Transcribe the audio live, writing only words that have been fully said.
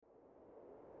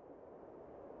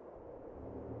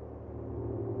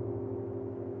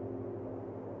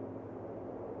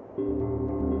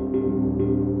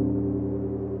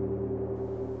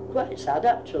quite sad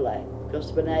actually,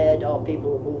 because when I heard all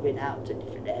people were moving out to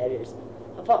different areas,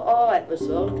 I thought, oh, it was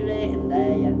so great in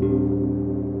there. Yeah.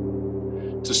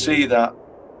 To see that,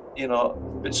 you know,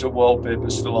 bits of wallpaper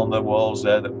still on their walls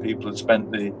there that people had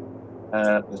spent the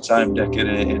time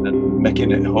decorating and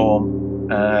making it home,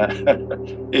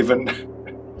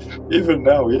 even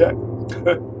now, yeah.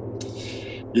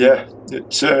 Yeah,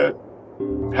 it's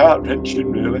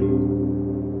heart-wrenching, really.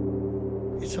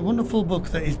 It's a wonderful book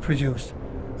that he's produced.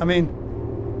 I mean,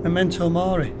 Memento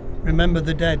Mori, remember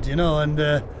the dead, you know, and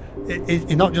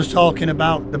he's not just talking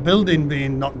about the building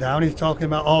being knocked down, he's talking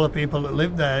about all the people that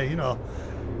live there, you know.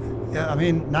 Yeah, I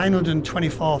mean,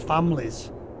 924 families.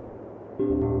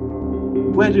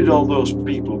 Where did all those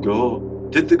people go?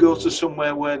 Did they go to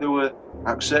somewhere where they were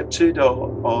accepted,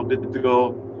 or did they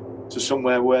go to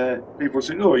somewhere where people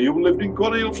say, "No, you lived in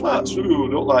Quarry Hill Flats, ooh,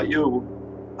 not like you"?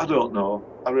 I don't know.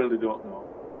 I really don't know.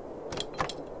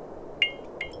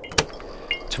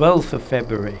 12th of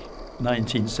February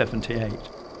 1978.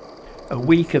 A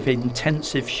week of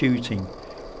intensive shooting,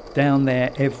 down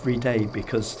there every day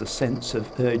because the sense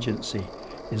of urgency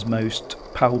is most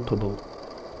palpable.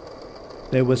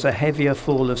 There was a heavier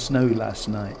fall of snow last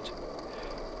night,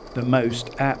 the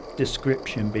most apt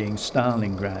description being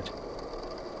Stalingrad.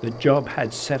 The job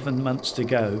had 7 months to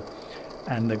go,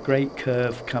 and the great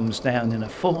curve comes down in a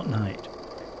fortnight.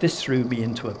 This threw me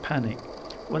into a panic.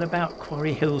 What about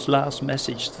Quarry Hill's last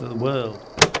message to the world?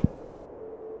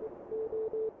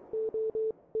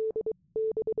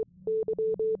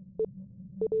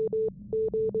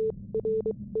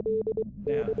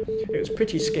 Now, it was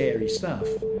pretty scary stuff.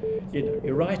 You know,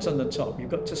 you're right on the top, you've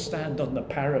got to stand on the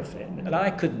paraffin, and I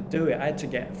couldn't do it. I had to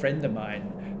get a friend of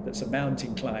mine that's a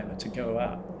mountain climber to go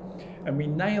up. And we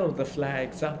nailed the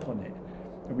flags up on it,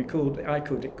 and I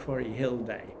called it Quarry Hill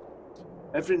Day.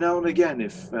 Every now and again,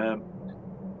 if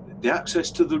the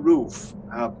access to the roof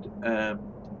had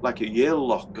like a Yale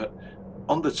lock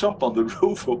on the top, on the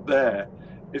roof up there,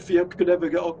 if you could ever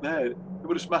get up there, it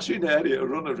would a smashing area to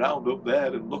run around up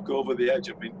there and look over the edge.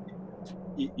 I mean,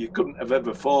 you couldn't have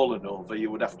ever fallen over.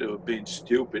 You would have to have been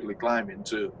stupidly climbing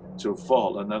to have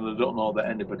fallen, and I don't know that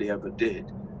anybody ever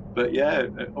did. But yeah,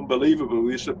 unbelievable.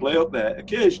 We used to play up there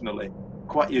occasionally.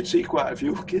 You'd see quite a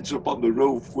few kids up on the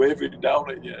roof waving down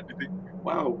at you, and you think,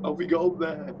 wow, have we got up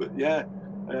there? But yeah,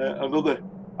 another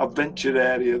adventure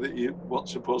area that you weren't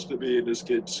supposed to be in as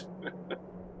kids.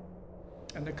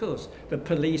 And of course, the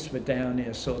police were down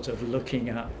here sort of looking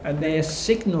up, and they're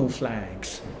signal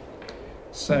flags.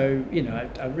 So, you know,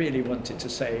 I really wanted to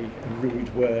say a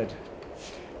rude word,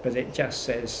 but it just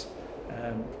says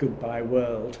goodbye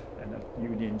world and a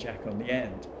Union Jack on the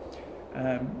end.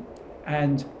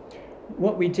 And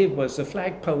what we did was the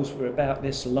flagpoles were about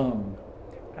this long,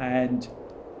 and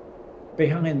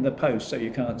behind the post, so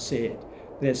you can't see it,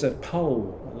 there's a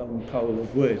long pole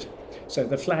of wood. So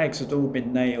the flags had all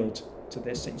been nailed to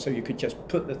this thing, so you could just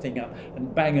put the thing up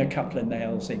and bang a couple of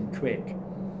nails in quick.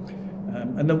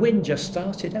 And the wind just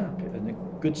started up and a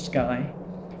good sky,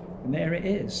 and there it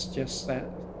is, just that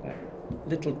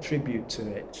little tribute to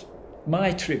it,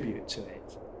 my tribute to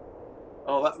it.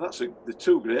 Oh, that's the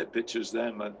two great pictures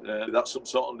there, man. That's some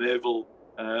sort of naval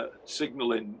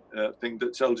signalling thing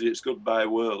that tells you it's goodbye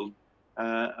world.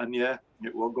 And yeah,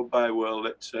 it was goodbye world.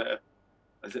 It's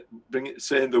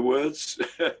saying the words,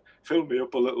 fill me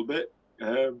up a little bit.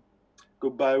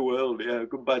 Goodbye world, yeah,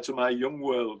 goodbye to my young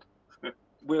world.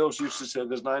 Wales used to say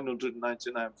there's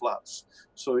 999 flats.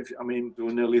 So there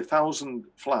were nearly 1,000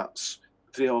 flats,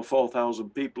 3,000 or 4,000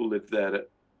 people lived there at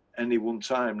any one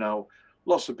time. Now,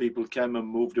 lots of people came and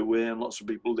moved away, and lots of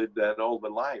people lived there all their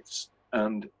lives.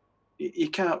 And you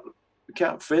can't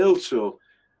fail to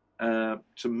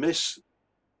miss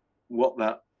what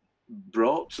that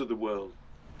brought to the world.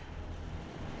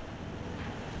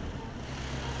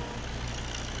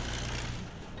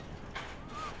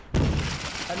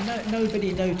 And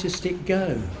nobody noticed it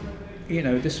go. You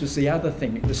know, this was the other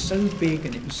thing. It was so big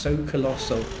and it was so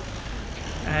colossal,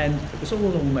 and it was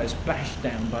all almost bashed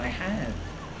down by hand.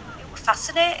 It was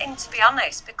fascinating, to be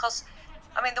honest, because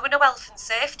there were no health and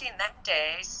safety in them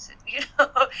days, you know.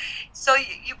 So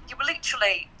you were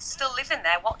literally still living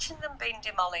there, watching them being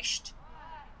demolished.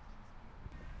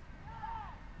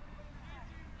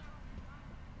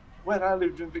 When I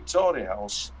lived in Victoria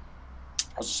House,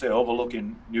 as I say,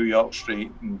 overlooking New York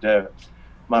Street and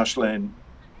Marsh Lane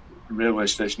railway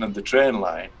station and the train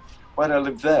line, when I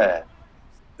lived there,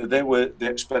 they were the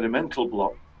experimental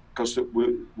block, because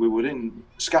we were in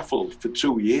scaffold for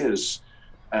 2 years.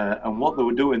 And what they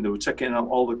were doing, they were taking out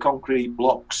all the concrete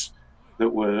blocks that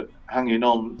were hanging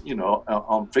on,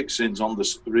 on fixings on the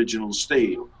original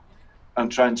steel.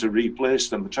 and trying to replace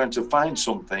them, trying to find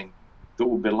something that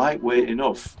would be lightweight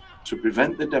enough to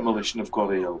prevent the demolition of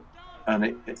Quarry Hill.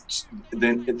 And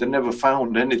they never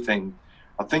found anything.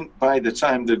 I think by the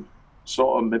time they'd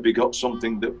sort of maybe got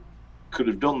something that could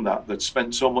have done that, they'd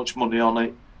spent so much money on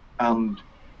it, and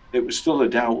it was still a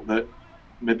doubt that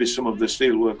maybe some of the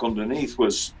steelwork underneath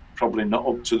was probably not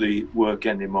up to the work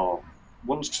anymore.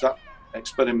 Once that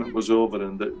experiment was over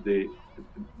and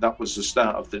that was the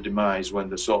start of the demise, when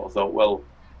they sort of thought, well,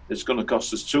 it's going to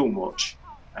cost us too much.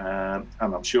 And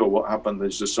I'm sure what happened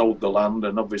is they sold the land,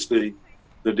 and obviously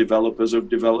the developers have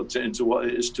developed it into what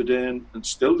it is today, and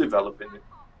still developing it.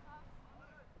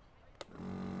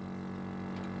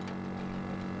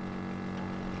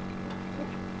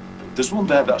 There's one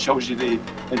there that shows you the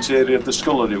interior of the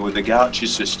scullery with the Garchie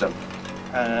system.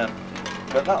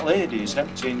 But that lady is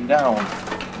emptying down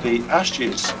the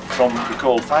ashes from the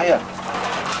coal fire.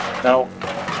 Now,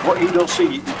 what you don't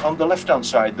see, on the left-hand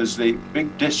side, there's the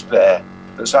big disc there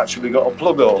that's actually got a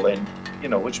plug hole in,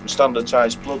 which was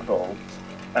standardised plug hole.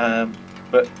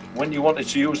 But when you wanted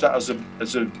to use that as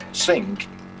a sink,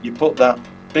 you put that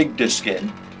big disc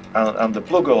in and the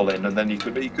plug hole in, and then you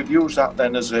could use that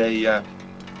then as a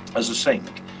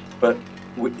sink. But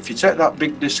if you take that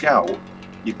big disc out,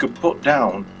 you could put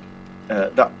down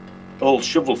that old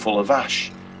shovel full of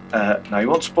ash. Now, you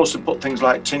weren't supposed to put things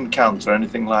like tin cans or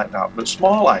anything like that, but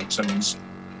small items,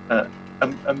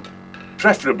 and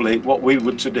preferably what we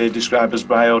would today describe as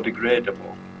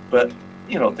biodegradable, but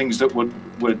things that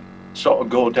would sort of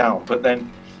go down. But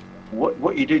then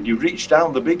what you did, you reached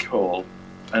down the big hole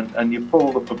and you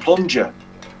pulled up a plunger,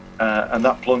 and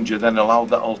that plunger then allowed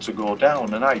that all to go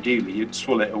down, and ideally you'd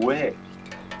swill it away.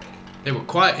 They were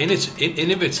quite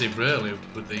innovative, really,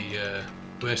 with the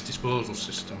waste disposal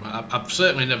system. I've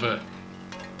certainly never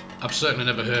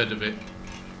heard of it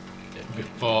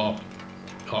before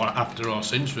or after or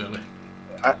since, really.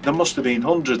 There must have been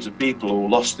hundreds of people who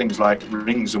lost things like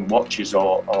rings and watches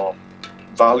or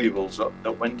valuables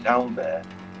that went down there,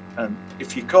 and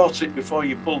if you caught it before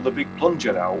you pulled the big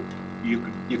plunger out, you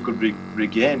could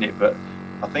regain it. But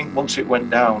I think once it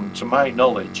went down, to my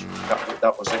knowledge,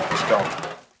 that was it. It was gone.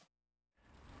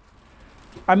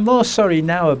 I'm more sorry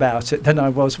now about it than I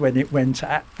was when it went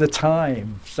at the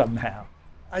time, somehow.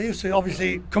 I used to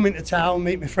obviously come into town,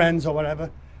 meet my friends or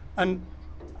whatever, and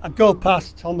I'd go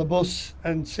past on the bus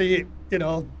and see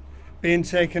it, being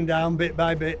taken down bit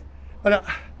by bit. But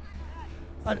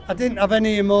I didn't have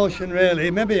any emotion,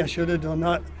 really. Maybe I should have done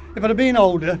that. If I'd have been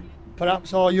older,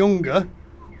 perhaps, or younger,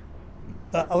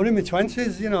 but I was in my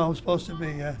 20s, I was supposed to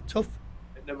be tough.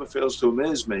 It never fails to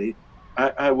amaze me.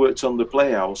 I worked on the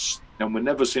playhouse, and we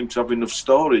never seemed to have enough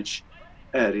storage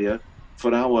area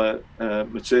for our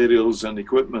materials and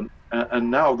equipment. And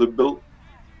now they've built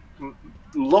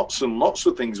lots and lots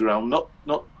of things around, not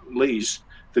least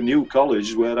the new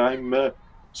college where I'm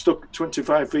stuck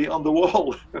 25 feet on the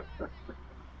wall.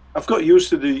 I've got used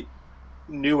to the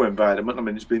new environment. I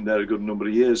mean, it's been there a good number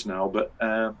of years now, but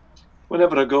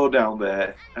whenever I go down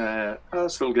there, I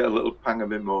still get a little pang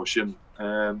of emotion.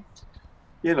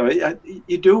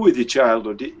 You do with your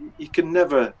childhood. You can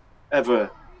never,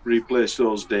 ever replace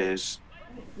those days.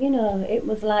 It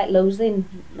was like losing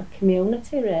a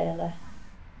community, really.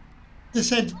 They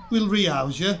said, we'll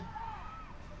rehouse you.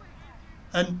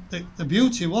 And the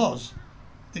beauty was,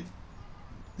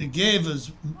 they gave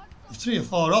us 3 or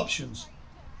 4 options.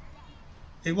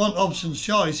 It wasn't options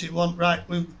choice, it wasn't, right,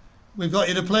 we've got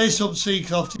you to place up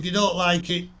Seacroft, if you don't like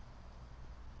it,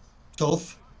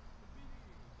 tough.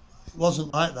 It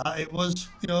wasn't like that. It was,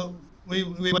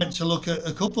 we went to look at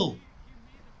a couple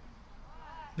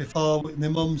before my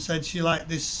mum said she liked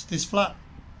this flat.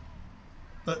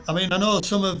 But I mean, I know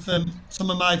some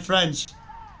of my friends,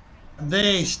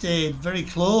 they stayed very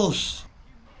close,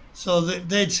 so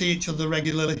they'd see each other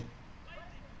regularly,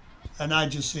 and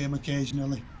I'd just see them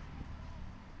occasionally.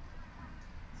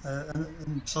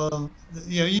 And so,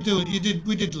 we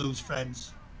did lose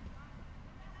friends.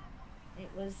 It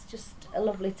was just a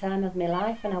lovely time of my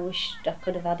life, and I wished I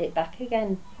could have had it back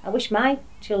again. I wish my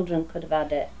children could have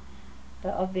had it,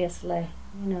 but obviously,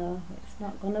 it's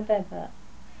not going to be. But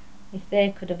if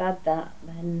they could have had that,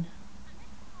 then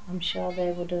I'm sure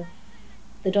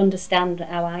they'd understand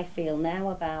how I feel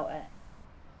now about it.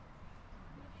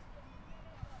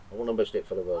 I wouldn't have missed it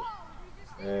for the world.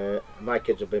 My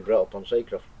kids have been brought up on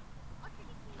Seacroft,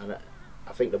 and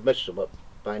I think they've missed something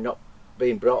by not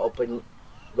being brought up in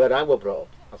where I was brought up.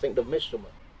 I think they've missed something.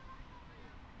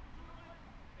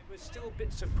 There were still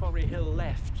bits of Quarry Hill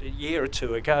left a year or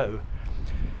two ago.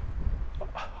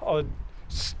 Odd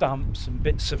stumps and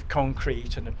bits of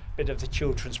concrete and a bit of the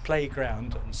children's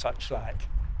playground and such like.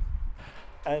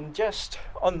 And just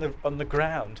on the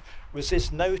ground was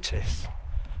this notice,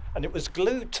 and it was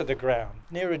glued to the ground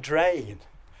near a drain,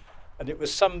 and it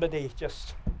was somebody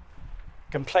just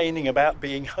complaining about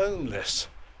being homeless,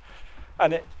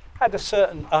 and it had a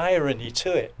certain irony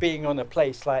to it, being on a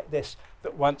place like this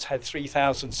that once had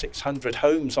 3,600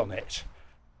 homes on it.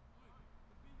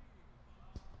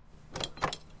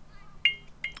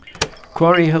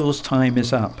 Quarry Hill's time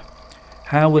is up.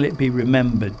 How will it be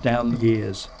remembered down the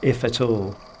years, if at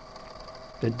all?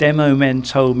 The demo men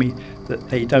told me that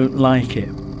they don't like it.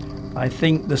 I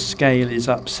think the scale is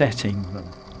upsetting them.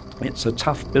 It's a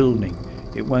tough building.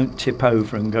 It won't tip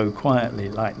over and go quietly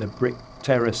like the brick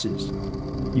terraces.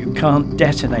 You can't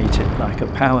detonate it like a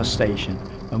power station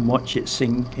and watch it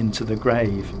sink into the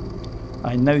grave.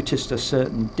 I noticed a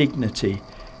certain dignity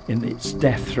in its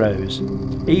death throes,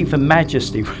 even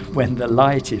majesty when the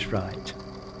light is right.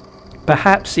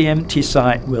 Perhaps the empty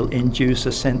site will induce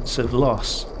a sense of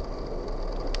loss,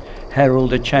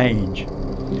 herald a change,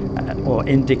 or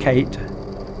indicate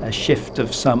a shift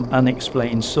of some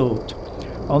unexplained sort.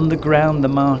 On the ground, the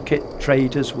market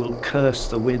traders will curse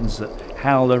the winds that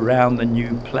howl around the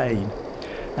new plain,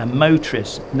 and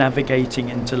motorists navigating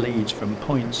into Leeds from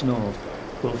points north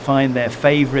will find their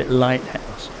favourite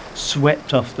lighthouse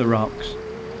swept off the rocks.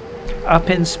 Up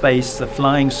in space, the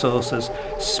flying saucers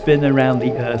spin around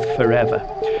the Earth forever,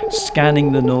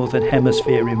 scanning the northern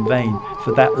hemisphere in vain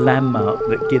for that landmark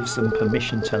that gives them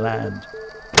permission to land.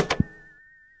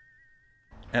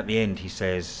 At the end, he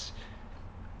says,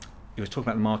 he was talking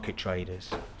about the market traders,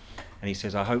 and he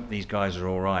says, I hope these guys are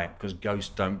all right, because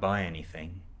ghosts don't buy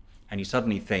anything. And you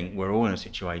suddenly think we're all in a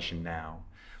situation now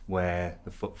where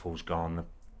the footfall's gone, the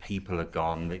people are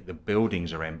gone, the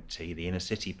buildings are empty, the inner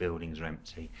city buildings are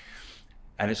empty,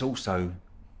 and it's also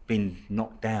been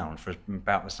knocked down for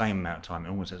about the same amount of time,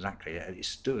 almost exactly. It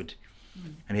stood,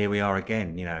 and here we are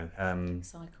again, you know.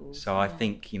 Cycles. So I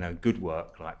think, you know, good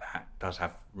work like that does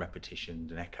have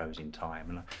repetitions and echoes in time,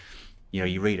 and you know,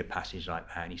 you read a passage like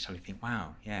that and you suddenly think,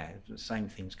 wow, yeah, the same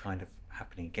thing's kind of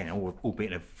happening again,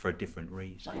 albeit for a different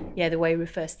reason. Yeah, the way he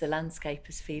refers to the landscape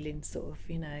as feeling sort of,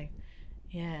 you know,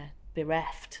 yeah,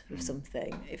 bereft of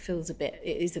something. It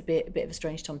is a bit of a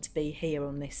strange time to be here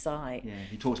on this site. Yeah,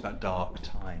 he talks about dark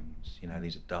times, you know,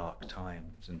 these are dark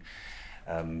times, and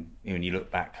when you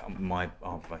look back,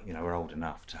 you know, we're old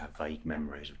enough to have vague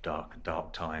memories of dark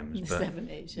times. In the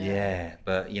 70s, yeah. Yeah,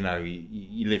 but you know,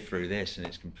 you live through this, and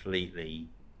it's completely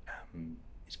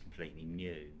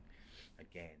new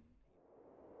again.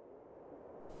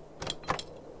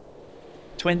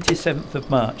 27th of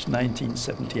March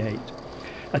 1978.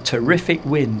 A terrific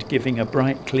wind giving a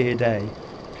bright clear day.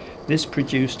 This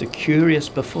produced a curious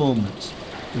performance.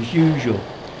 As usual,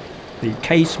 the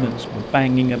casements were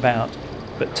banging about,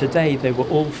 but today they were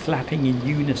all flapping in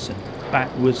unison,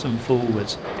 backwards and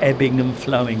forwards, ebbing and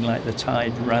flowing like the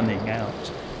tide running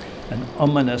out. An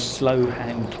ominous slow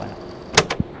hand clap.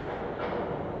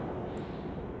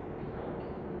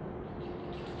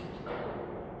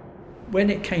 When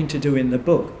it came to doing the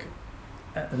book,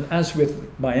 as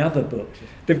with my other book,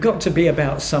 they've got to be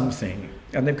about something,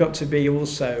 and they've got to be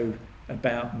also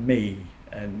about me,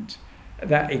 and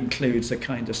that includes a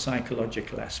kind of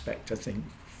psychological aspect, I think,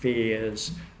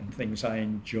 fears and things I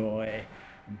enjoy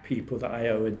and people that I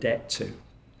owe a debt to.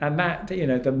 And that, you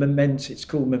know, it's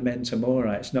called Memento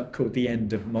Mori, it's not called the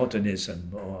end of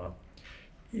modernism, or,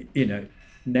 you know,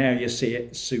 now you see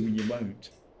it, soon you won't.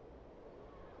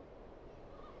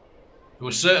 There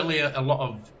was certainly a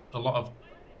lot of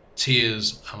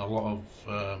tears and a lot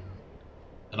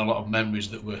of memories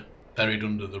that were buried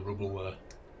under the rubble there,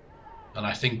 and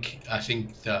I think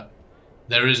that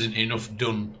there isn't enough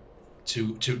done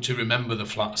to remember the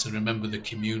flats and remember the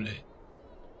community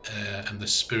and the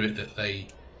spirit that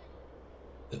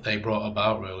they brought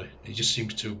about. Really, it just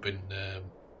seems to have been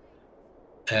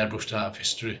airbrushed out of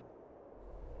history.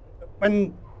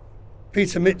 When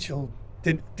Peter Mitchell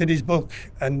did his book,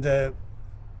 and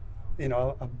you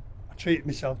know, I treated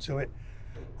myself to it.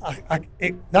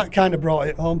 That kind of brought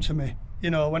it home to me. You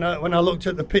know, when I looked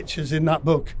at the pictures in that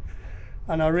book,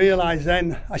 and I realised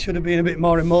then I should have been a bit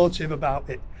more emotive about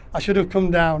it. I should have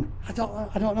come down. I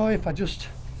don't know if I just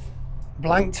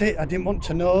blanked it. I didn't want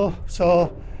to know,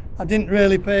 so I didn't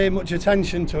really pay much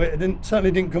attention to it. I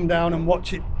certainly didn't come down and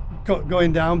watch it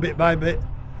going down bit by bit.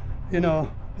 You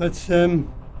know, but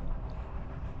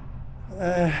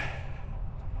I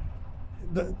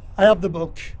have the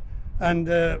book, and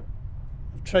I've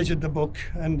treasured the book.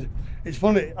 And it's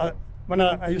funny, when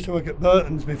I used to work at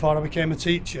Burton's before I became a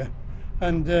teacher,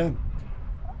 and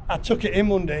I took it in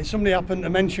one day. Somebody happened to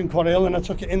mention Quarry Hill, and I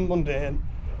took it in one day, and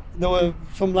there were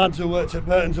some lads who worked at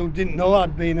Burton's who didn't know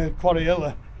I'd been a Quarry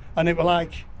Hiller, and it were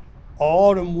like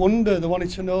awe and wonder. They wanted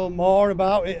to know more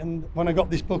about it, and when I got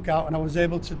this book out and I was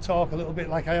able to talk a little bit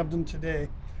like I have done today,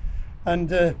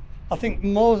 and I think a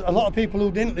lot of people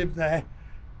who didn't live there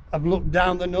have looked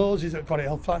down their noses at Quarry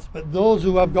Hill Flats, but those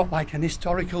who have got like an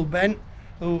historical bent,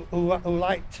 who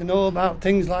like to know about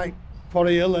things like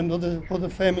Quarry Hill and other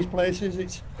famous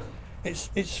places,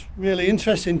 it's really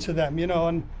interesting to them, you know.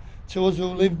 And to us who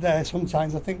lived there,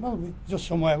 sometimes I think, well, it's just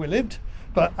somewhere we lived,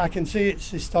 but I can see its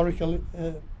historical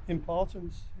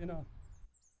importance, you know.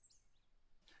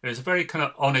 It was a very kind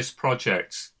of honest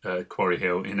project, Quarry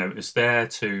Hill. You know, it was there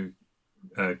to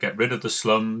get rid of the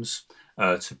slums,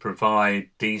 to provide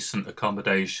decent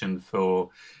accommodation for,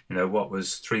 you know, what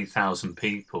was 3,000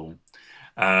 people.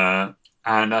 And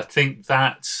I think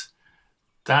that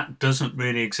doesn't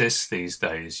really exist these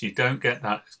days. You don't get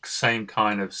that same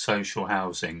kind of social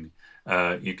housing.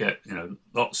 You get, you know,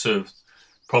 lots of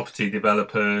property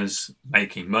developers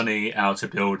making money out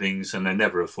of buildings, and they're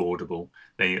never affordable.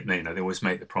 They always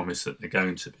make the promise that they're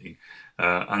going to be.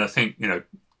 And I think, you know,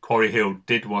 Quarry Hill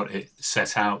did what it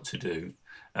set out to do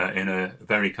in a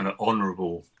very kind of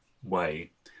honourable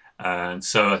way. And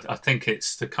so I think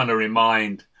it's to kind of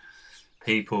remind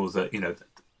people that, you know,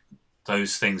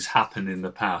 those things happened in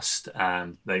the past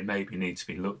and they maybe need to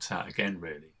be looked at again,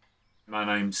 really. My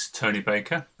name's Tony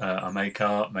Baker. I make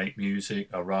art, make music,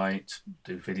 I write,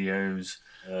 do videos,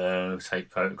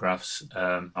 take photographs.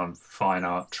 I'm fine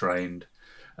art trained,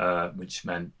 which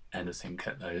meant anything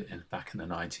back in the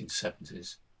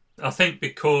 1970s. I think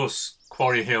because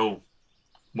Quarry Hill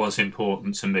was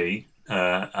important to me,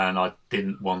 and I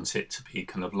didn't want it to be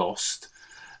kind of lost.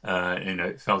 You know,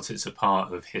 it felt it's a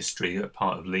part of history, a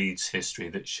part of Leeds history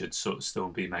that should sort of still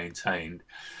be maintained.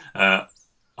 I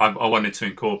wanted to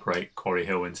incorporate Quarry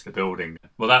Hill into the building.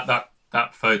 Well,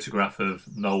 that photograph of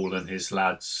Noel and his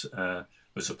lads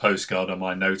was a postcard on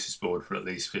my notice board for at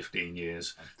least 15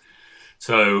 years.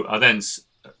 So I then,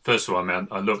 first of all,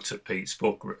 I looked at Pete's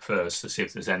book first to see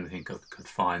if there's anything I could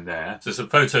find there. There's a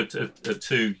photo of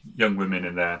two young women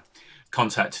in there.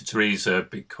 Contacted Teresa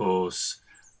because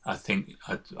I think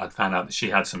I'd found out that she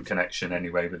had some connection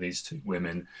anyway with these two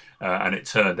women, and it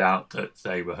turned out that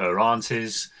they were her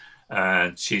aunties.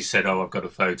 And she said, "Oh, I've got a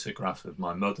photograph of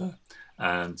my mother,"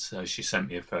 and she sent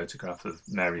me a photograph of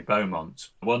Mary Beaumont.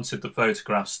 I wanted the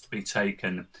photographs to be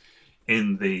taken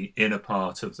in the inner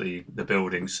part of the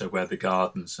building, so where the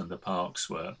gardens and the parks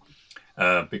were,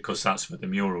 because that's where the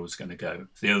mural was going to go.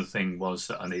 The other thing was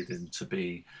that I needed them to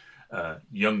be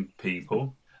young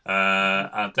people.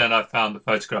 And then I found the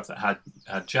photograph that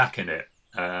had Jack in it,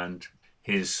 and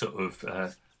his sort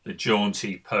of the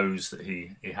jaunty pose that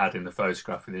he had in the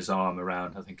photograph with his arm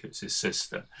around, I think it was his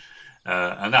sister.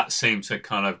 And that seemed to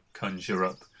kind of conjure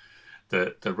up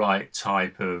the right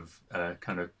type of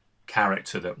kind of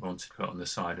character that we wanted to put on the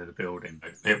side of the building.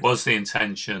 It was the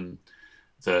intention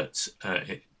that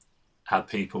it had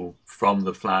people from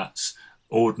the flats,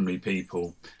 ordinary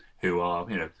people who are,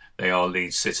 you know, they are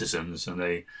Leeds citizens and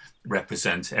they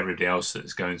represent everybody else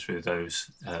that's going through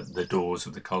those the doors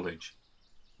of the college.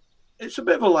 It's a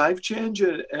bit of a life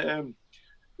changer,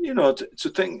 you know, to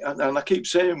think, and I keep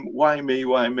saying, why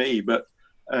me? But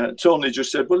Tony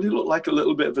just said, well, you look like a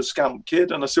little bit of a scamp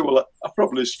kid. And I said, well, I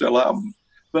probably still am.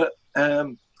 But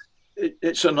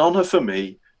it's an honour for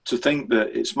me to think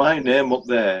that it's my name up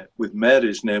there with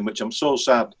Mary's name, which I'm so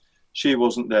sad she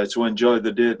wasn't there to enjoy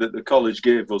the day that the college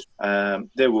gave us.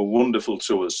 They were wonderful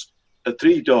to us. The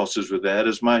three daughters were there,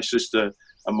 as my sister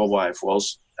and my wife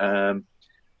was.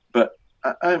 But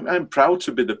I'm proud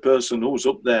to be the person who's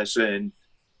up there saying,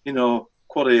 you know,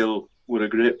 Quarry Hill were a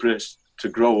great place to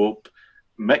grow up,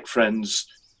 make friends,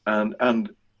 and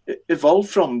evolve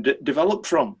from, develop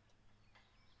from.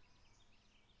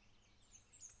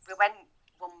 We went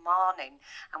one morning,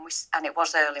 and it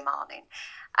was early morning,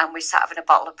 and we sat having a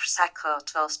bottle of Prosecco,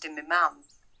 toasting my mum.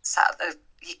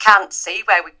 You can't see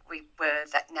where we were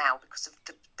now because of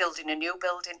the building a new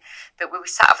building, but we were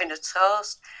sat having a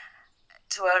toast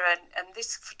to her, and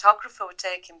this photographer were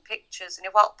taking pictures, and he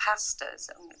walked past us,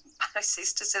 and my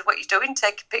sister said, "What are you doing,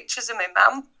 taking pictures of my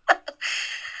mum?"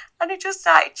 And he just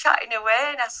started chatting away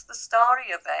and asked the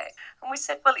story of it, and we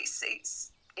said, well,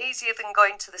 it's easier than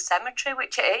going to the cemetery,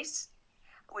 which it is.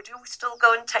 We do still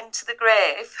go and tend to the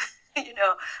grave, you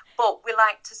know, but we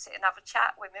like to sit and have a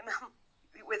chat with my mum,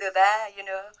 with her there, you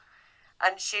know,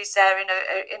 and she's there in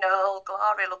her whole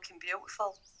glory, looking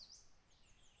beautiful.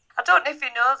 I don't know if he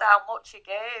knows how much he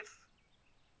gave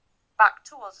back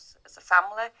to us as a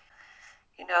family.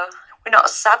 You know, we're not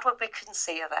as sad when we can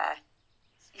see her there.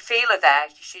 you feel her there.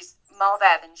 She's more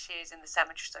there than she is in the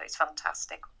cemetery, so it's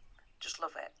fantastic. Just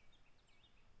love it.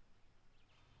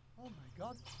 Oh my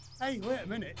God. Hey, wait a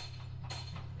minute.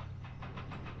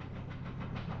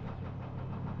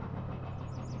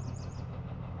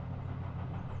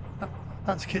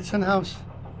 That's Kitson House.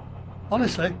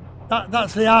 Honestly,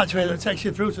 that's the archway that takes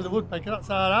you through to the Woodpecker.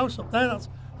 That's our house up there.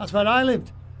 That's where I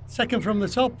lived. Second from the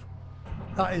top.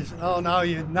 That is. Oh,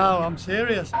 now I'm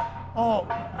serious. Oh,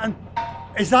 and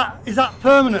is that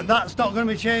permanent? That's not going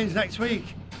to be changed next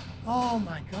week. Oh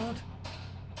my God.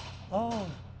 Oh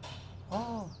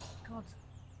God.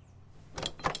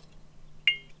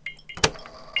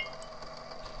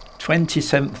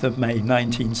 27th of May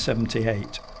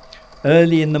 1978.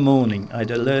 Early in the morning, I'd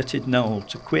alerted Noel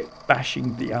to quit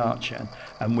bashing the Archer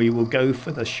and we will go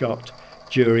for the shot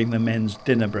during the men's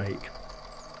dinner break.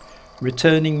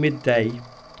 Returning midday,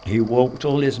 he walked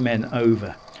all his men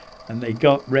over and they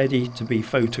got ready to be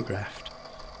photographed,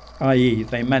 i.e.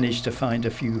 they managed to find a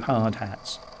few hard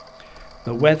hats.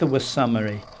 The weather was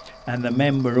summery and the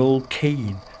men were all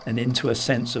keen and into a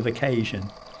sense of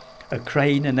occasion. A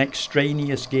crane and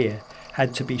extraneous gear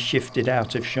had to be shifted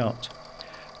out of shot,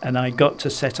 and I got to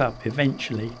set up,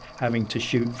 eventually having to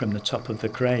shoot from the top of the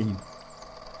crane.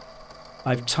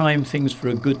 I've timed things for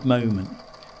a good moment.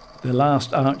 The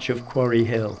last arch of Quarry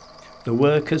Hill, the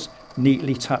workers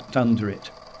neatly tucked under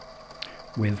it,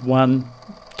 with one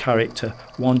character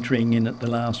wandering in at the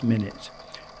last minute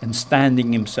and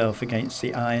standing himself against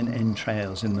the iron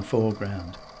entrails in the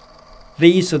foreground.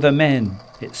 These are the men,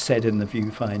 it said in the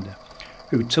viewfinder,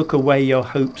 who took away your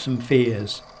hopes and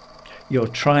fears, your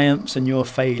triumphs and your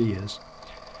failures.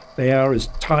 They are as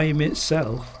time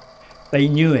itself. They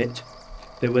knew it.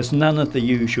 There was none of the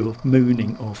usual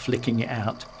mooning or flicking it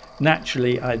out.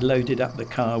 Naturally, I'd loaded up the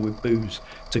car with booze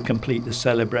to complete the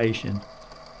celebration.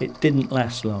 It didn't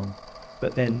last long,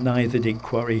 but then neither did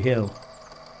Quarry Hill.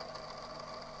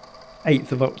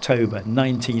 8th of October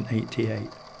 1988.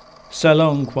 So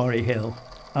long, Quarry Hill.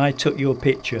 I took your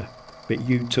picture, but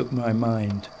you took my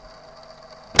mind.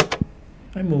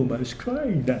 I'm almost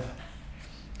crying now.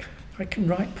 I can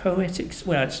write poetics.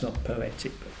 Well, it's not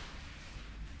poetic, but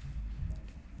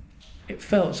it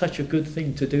felt such a good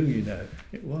thing to do, you know.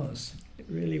 It was. It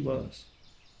really was.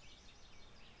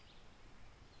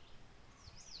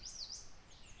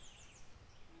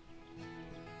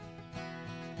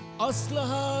 Osler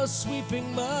House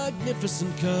sweeping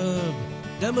magnificent curve.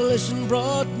 Demolition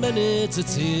brought many to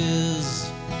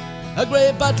tears. A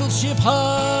grey battleship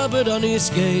harboured on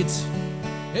Eastgate.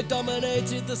 It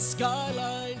dominated the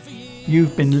skyline for years.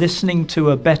 You've been listening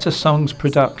to a Better Songs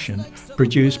production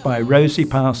produced by Rosie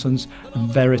Parsons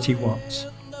and Verity Watts.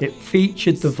 It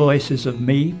featured the voices of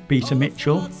me, Peter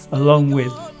Mitchell, along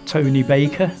with Tony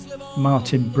Baker,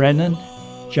 Martin Brennan,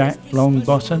 Jack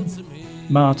Longbottom,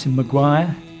 Martin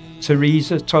Maguire,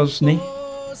 Teresa Tosney,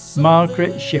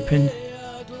 Margaret Shippen,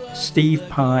 Steve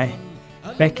Pye,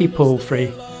 Becky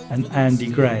Palfrey and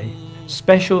Andy Gray.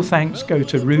 Special thanks go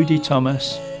to Rudy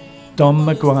Thomas, Don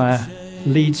Maguire,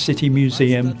 Leeds City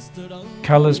Museum,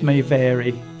 Colours May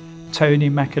Vary, Tony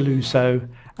Macaluso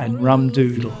and Rum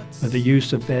Doodle for the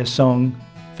use of their song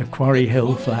The Quarry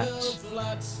Hill Flats.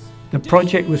 The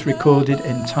project was recorded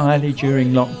entirely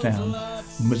during lockdown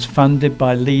and was funded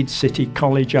by Leeds City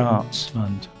College Arts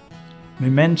Fund.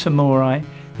 Memento Mori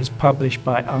is published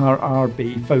by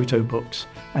RRB Photo Books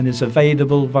and is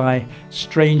available via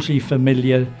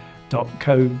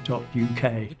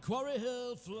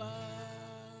strangelyfamiliar.co.uk.